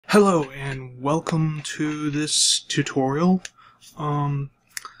Hello and welcome to this tutorial.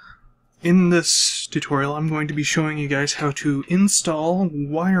 In this tutorial I'm going to be showing you guys how to install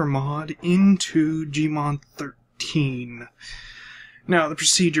Wiremod into Gmod 13. Now the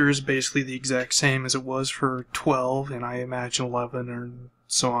procedure is basically the exact same as it was for 12 and I imagine 11 or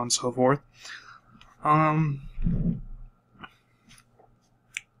so on and so forth.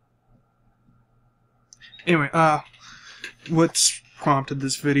 Anyway, what's prompted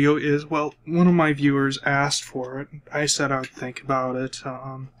this video is, well, one of my viewers asked for it. I said I would think about it,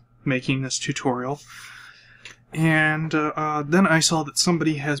 making this tutorial. And then I saw that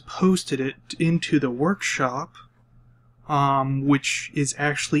somebody has posted it into the workshop, which is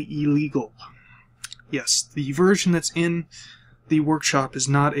actually illegal. Yes, the version that's in the workshop is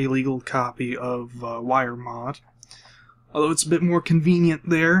not a legal copy of Wiremod. Although it's a bit more convenient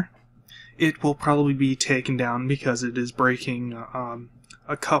there, it will probably be taken down because it is breaking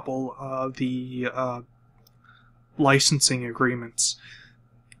a couple of the licensing agreements.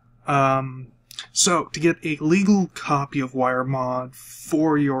 So, to get a legal copy of Wiremod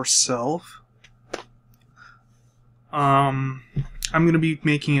for yourself, I'm going to be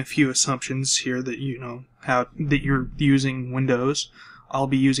making a few assumptions here that you know that you're using Windows. I'll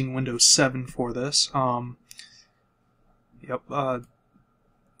be using Windows 7 for this.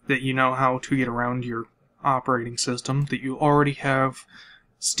 That you know how to get around your operating system, that you already have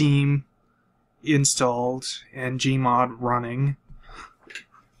Steam installed and Gmod running,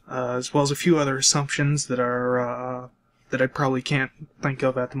 as well as a few other assumptions that are that I probably can't think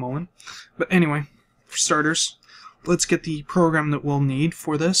of at the moment. But anyway, for starters, let's get the program that we'll need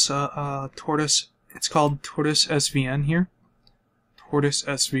for this. Tortoise. It's called Tortoise SVN here. Tortoise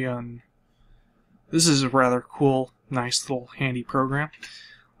SVN. This is a rather cool, nice little handy program.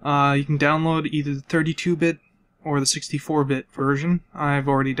 You can download either the 32-bit or the 64-bit version. I've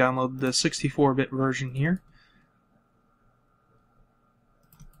already downloaded the 64-bit version here.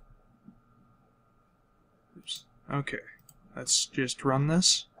 Oops. Okay, let's just run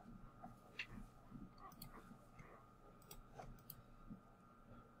this.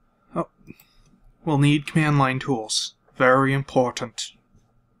 Oh, we'll need command line tools. Very important.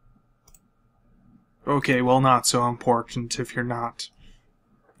 Okay, well, not so important if you're not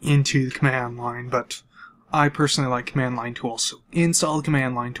into the command line, but I personally like command line tools, so install the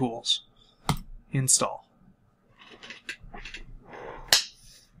command line tools. Install.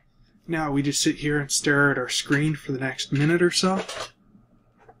 Now we just sit here and stare at our screen for the next minute or so.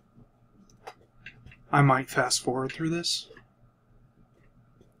 I might fast forward through this.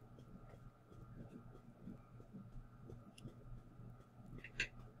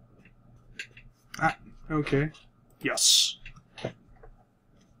 Ah, okay. Yes.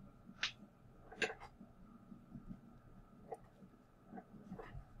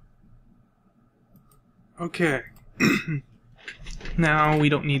 Okay. Now we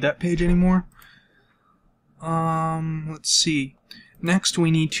don't need that page anymore. Let's see. Next we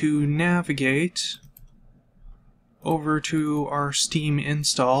need to navigate over to our Steam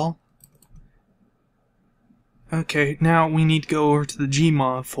install. Okay, now we need to go over to the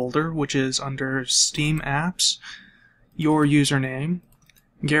Gmod folder, which is under Steam Apps, your username,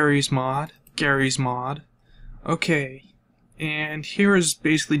 Gary's Mod. Okay, and here is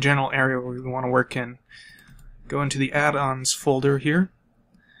basically the general area where we want to work in. Go into the add-ons folder here.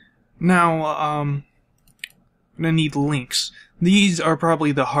 Now, I'm going to need links. These are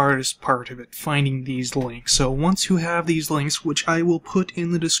probably the hardest part of it, finding these links. So once you have these links, which I will put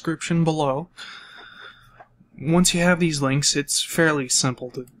in the description below, once you have these links, it's fairly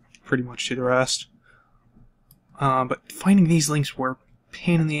simple to pretty much do the rest. But finding these links were a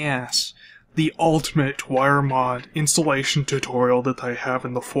pain in the ass. The ultimate Wiremod installation tutorial that I have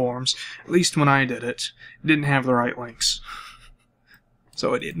in the forums, at least when I did it, didn't have the right links.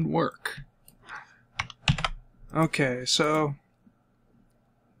 So it didn't work. Okay, so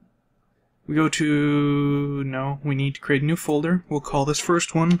we go to... no, we need to create a new folder. We'll call this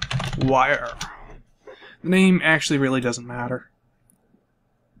first one Wire. The name actually really doesn't matter.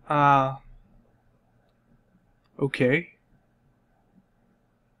 Okay.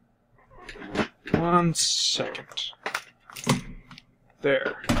 1 second.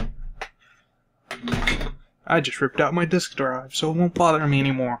 There. I just ripped out my disk drive, so it won't bother me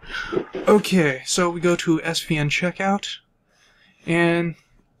anymore. Okay, so we go to SVN checkout, and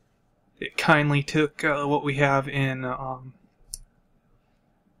it kindly took what we have in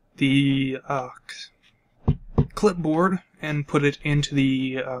the clipboard and put it into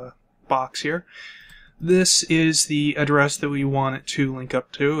the box here. This is the address that we want it to link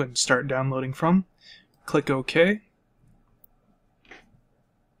up to and start downloading from. Click OK.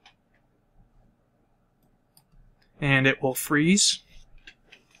 and it will freeze.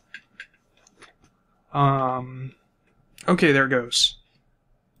 Okay, there it goes.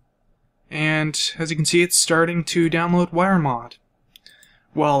 And as you can see, it's starting to download Wiremod.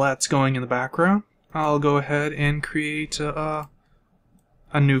 While that's going in the background, I'll go ahead and create a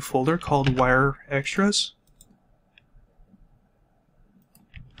new folder called Wire Extras.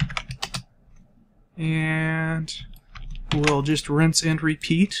 And we'll just rinse and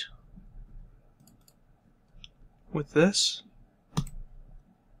repeat with this.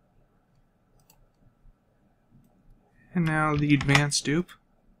 And now the advanced dupe.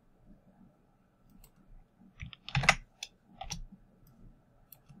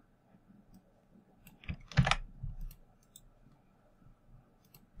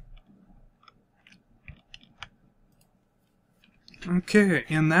 Okay,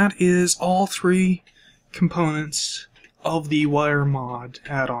 and that is all three components of the Wiremod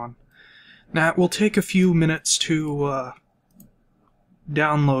add-on. Now, it will take a few minutes to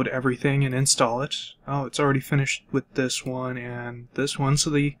download everything and install it. Oh, it's already finished with this one and this one, so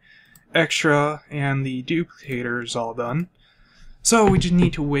the extra and the duplicator is all done. So we just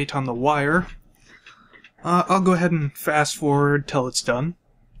need to wait on the wire. I'll go ahead and fast forward till it's done.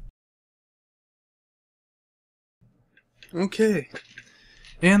 Okay,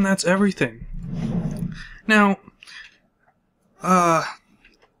 and that's everything. Now,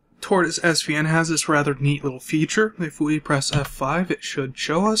 Tortoise SVN has this rather neat little feature. If we press F5, it should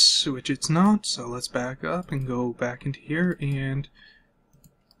show us, which it's not, so let's back up and go back into here, and...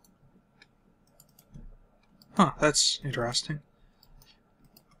 Huh, that's interesting.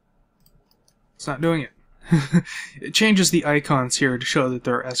 It's not doing it. It changes the icons here to show that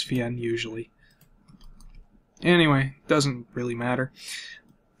they're SVN usually. Anyway, doesn't really matter.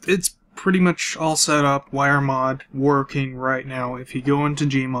 It's pretty much all set up, Wiremod working right now. If you go into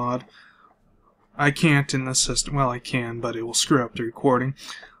Gmod, I can't in this system, well I can, but it will screw up the recording.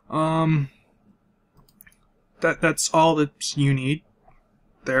 That's all that you need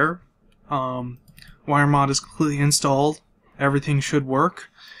there. Wiremod is completely installed, everything should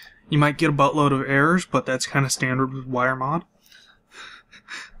work. You might get a buttload of errors, but that's kind of standard with Wiremod.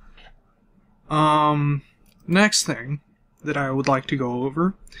 Next thing that I would like to go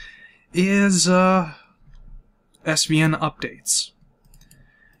over is SVN updates.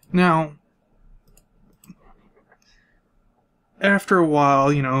 Now, after a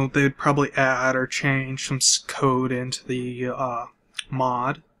while, you know, they'd probably add or change some code into the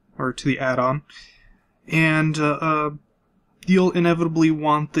mod, or to the add-on, and you'll inevitably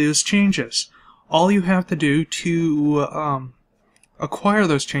want those changes. All you have to do to acquire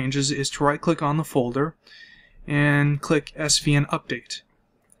those changes is to right-click on the folder and click SVN Update.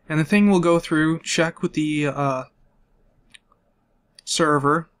 And the thing will go through, check with the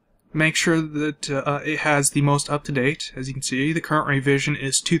server, make sure that it has the most up-to-date. As you can see, the current revision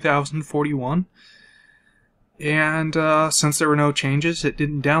is 2041. And since there were no changes, it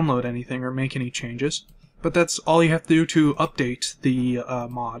didn't download anything or make any changes. But that's all you have to do to update the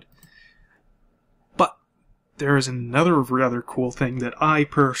mod. But there is another rather cool thing that I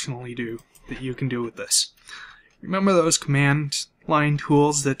personally do that you can do with this. Remember those command line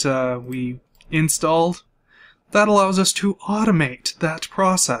tools that we installed? That allows us to automate that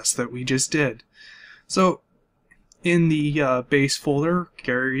process that we just did. So, in the base folder,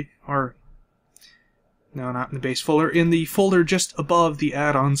 no, not in the base folder, in the folder just above the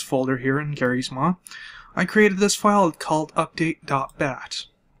add-ons folder here in Gary's Mod, I created this file called Update.bat.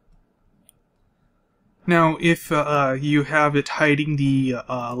 Now, if you have it hiding the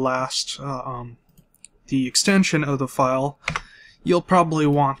the extension of the file, you'll probably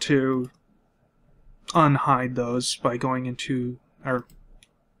want to unhide those by going into, or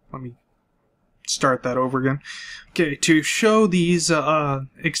let me start that over again. Okay, to show these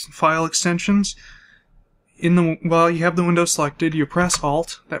file extensions, while you have the window selected, you press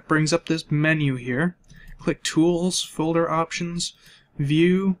Alt. That brings up this menu here. Click Tools, Folder Options,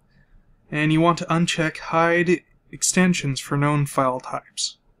 View, and you want to uncheck Hide Extensions for known file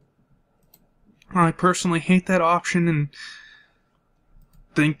types. I personally hate that option and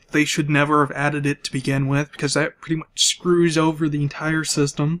think they should never have added it to begin with, because that pretty much screws over the entire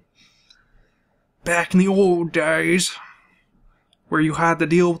system. Back in the old days, where you had to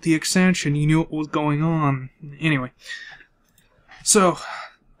deal with the extension, you knew what was going on. Anyway, so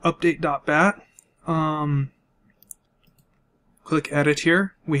Update.bat. Click Edit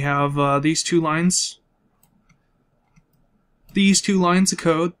here. We have these two lines. These two lines of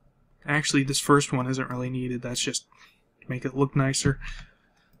code. Actually, this first one isn't really needed. That's just to make it look nicer.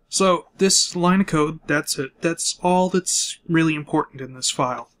 So, this line of code, that's it. That's all that's really important in this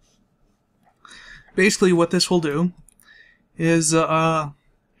file. Basically, what this will do is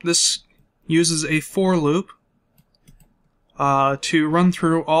this uses a for loop to run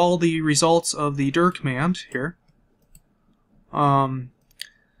through all the results of the dir command here. The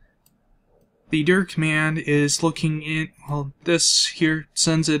dir command is looking in, well, this here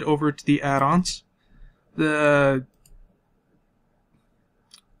sends it over to the add-ons. The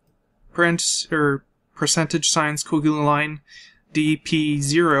percentage signs equivalent line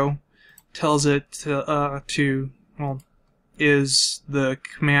dp0 tells it is the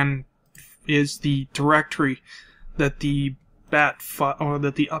command, is the directory that the bat file, or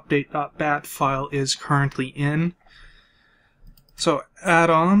that the update.bat file is currently in. So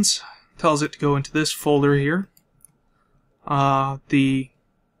add-ons tells it to go into this folder here. The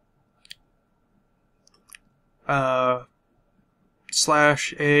 /a:/d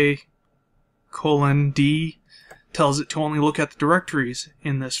tells it to only look at the directories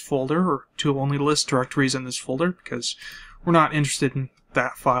in this folder, or to only list directories in this folder, because we're not interested in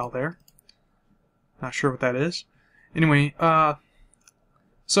that file there. Not sure what that is. Anyway,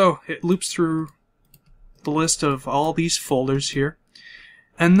 so it loops through the list of all these folders here,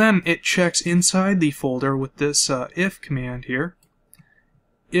 and then it checks inside the folder with this if command here.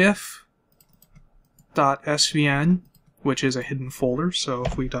 If.svn, which is a hidden folder, so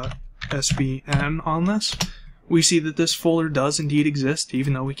if we .svn on this, we see that this folder does indeed exist,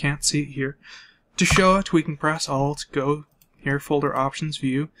 even though we can't see it here. To show it, we can press Alt, go here, folder options,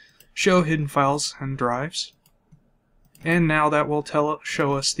 view, show hidden files and drives, and now that will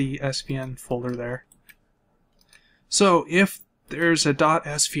show us the svn folder there. So if there's a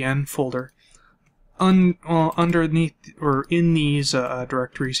 .svn folder underneath or in these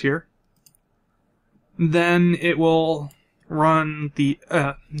directories here, then it will run the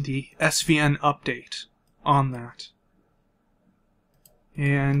svn update on that.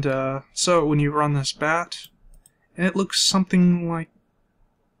 And so when you run this bat, it looks something like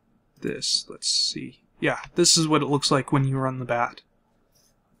this. Let's see. Yeah, this is what it looks like when you run the bat.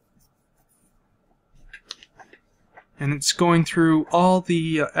 And it's going through all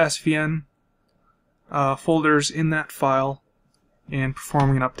the svn folders in that file and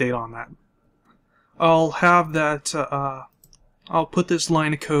performing an update on that. I'll have that, I'll put this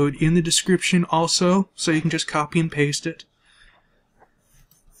line of code in the description also, so you can just copy and paste it.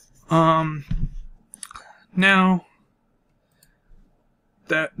 Now,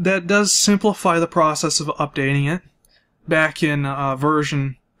 that does simplify the process of updating it. Back in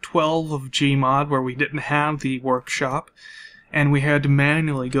version 12 of Gmod, where we didn't have the workshop, and we had to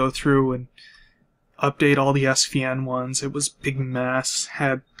manually go through and update all the SVN ones. It was a big mess,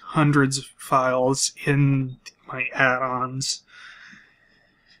 had hundreds of files in my add-ons.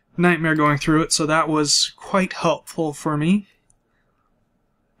 Nightmare going through it, so that was quite helpful for me.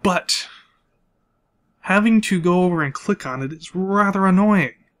 But having to go over and click on it is rather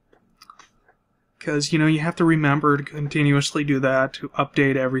annoying. Because, you have to remember to continuously do that, to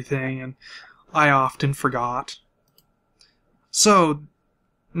update everything, and I often forgot. So,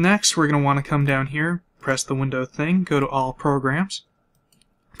 next we're going to want to come down here, press the window thing, go to All Programs,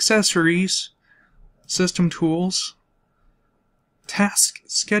 Accessories, System Tools, Task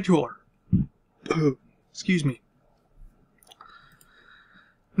Scheduler. Excuse me.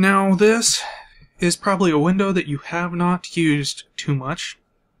 Now this is probably a window that you have not used too much.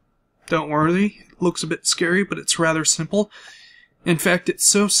 Don't worry, it looks a bit scary, but it's rather simple. In fact, it's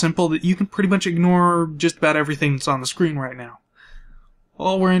so simple that you can pretty much ignore just about everything that's on the screen right now.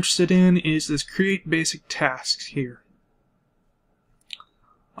 All we're interested in is this Create Basic Tasks here.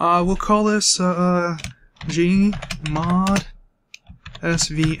 We'll call this Gmod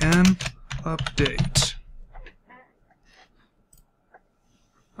SVN Update.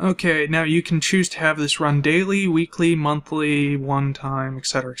 Okay, now you can choose to have this run daily, weekly, monthly, one time,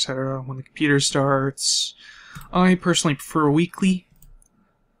 etc., etc. when the computer starts. I personally prefer weekly.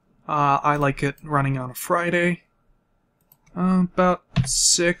 I like it running on a Friday. About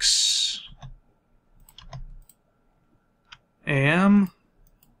 6 a.m.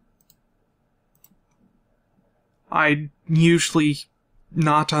 I'm usually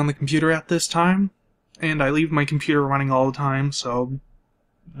not on the computer at this time, and I leave my computer running all the time, so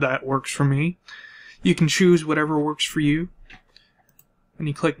that works for me. You can choose whatever works for you. And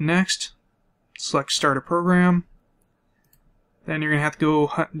you click Next, select Start a Program. Then you're going to have to go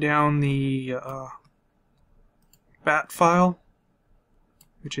hunt down the bat file,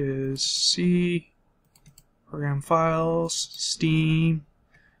 which is C, Program Files, Steam,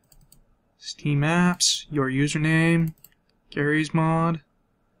 Steam Apps, your username, Gary's Mod,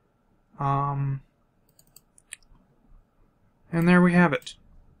 and there we have it.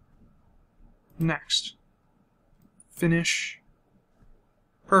 Next. finish.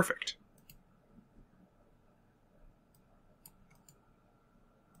 Perfect.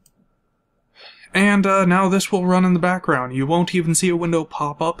 And now this will run in the background. You won't even see a window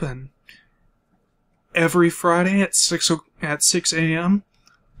pop up, and every Friday at 6 a.m.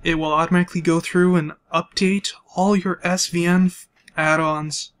 it will automatically go through and update all your SVN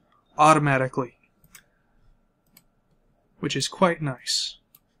add-ons automatically, which is quite nice.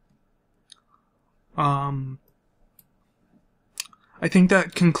 I think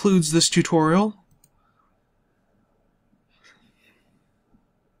that concludes this tutorial.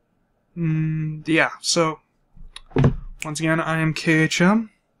 Yeah, so once again, I am KHM,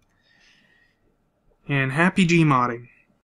 and happy Gmodding.